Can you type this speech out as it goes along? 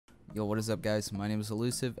Yo, what is up guys, my name is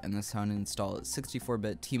Illusive, and this is how to install a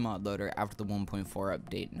 64-bit tModloader after the 1.4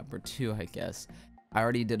 update number 2, I guess. I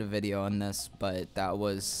already did a video on this, but that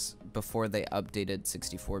was before they updated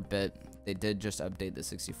 64-bit. They did just update the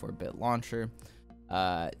 64-bit launcher,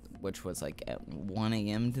 which was like at 1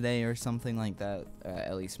 AM today or something like that,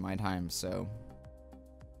 at least my time, so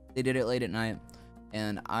they did it late at night,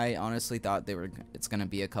 and I honestly thought it's gonna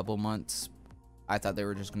be a couple months. I thought they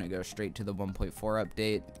were just going to go straight to the 1.4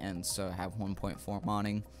 update and so have 1.4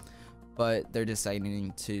 modding, but they're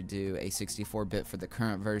deciding to do a 64-bit for the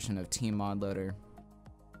current version of tModloader.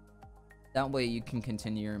 That way you can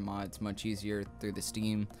continue your mods much easier through the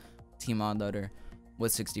Steam tModloader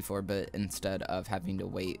with 64-bit instead of having to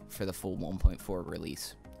wait for the full 1.4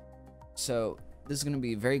 release. So this is going to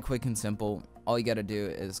be very quick and simple. All you got to do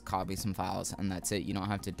is copy some files and that's it. You don't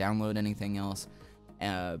have to download anything else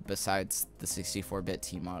besides the 64-bit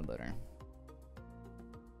tModloader.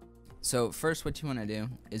 So first, what you want to do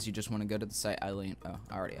is you just want to go to the site I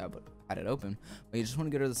already had it open, but you just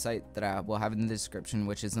want to go to the site that I will have in the description,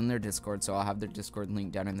 which is in their Discord. So I'll have their Discord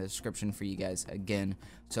link down in the description for you guys again.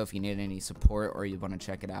 So if you need any support or you want to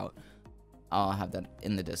check it out, I'll have that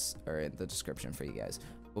in the description for you guys.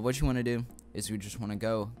 But what you want to do is you just want to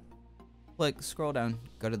go scroll down,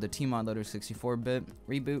 go to the tModloader 64-bit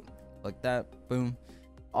reboot. Like that, boom,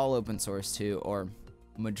 all open source too, or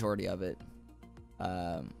majority of it.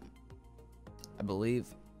 I believe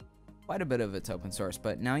quite a bit of it's open source,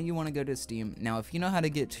 but now you want to go to Steam. Now if you know how to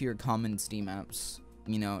get to your common Steam apps,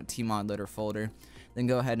 you know, tModloader folder, then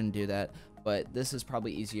go ahead and do that, but this is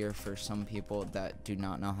probably easier for some people that do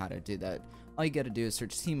not know how to do that. All you got to do is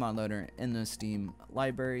search tModloader in the Steam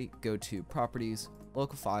library, go to properties,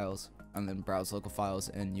 local files, and then browse local files,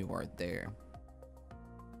 and you are there.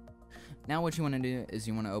 Now what you want to do is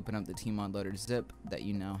you want to open up the tModloader zip that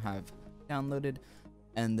you now have downloaded,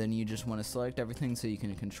 and then you just want to select everything so you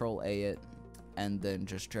can Control A it, and then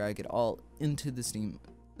just drag it all into the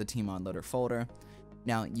tModloader folder.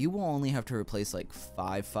 Now you will only have to replace like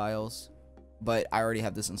 5 files, but I already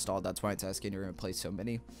have this installed, that's why it's asking to replace so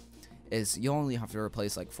many. You'll only have to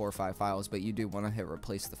replace like 4 or 5 files, but you do want to hit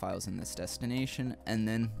replace the files in this destination, and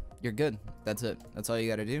then you're good. That's it. That's all you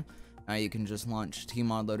got to do. Now you can just launch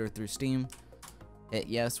tModloader through Steam, hit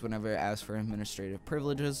yes whenever it asks for administrative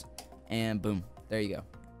privileges, and boom, there you go.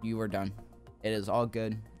 You are done. It is all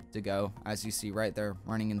good to go. As you see right there,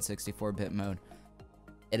 running in 64-bit mode.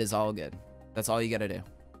 It is all good. That's all you gotta do.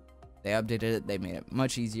 They updated it, they made it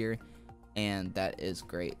much easier, and that is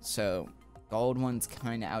great. So the old one's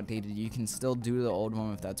kind of outdated. You can still do the old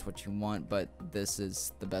one if that's what you want, but this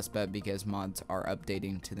is the best bet because mods are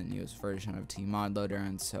updating to the newest version of tModloader,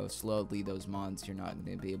 and so slowly those mods you're not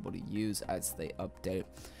going to be able to use as they update,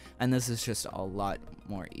 and this is just a lot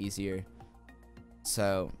more easier.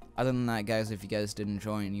 So other than that guys, if you guys did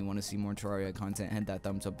enjoy and you want to see more tutorial content, hit that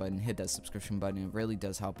thumbs up button, hit that subscription button. It really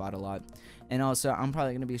does help out a lot. And also I'm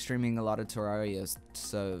probably going to be streaming a lot of tutorials,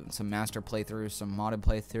 so some master playthroughs, some modded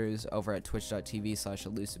playthroughs over at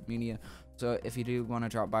twitch.tv/Illusive Media. So if you do want to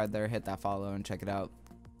drop by there, hit that follow and check it out.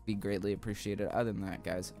 Be greatly appreciated. Other than that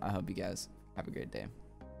guys, I hope you guys have a great day.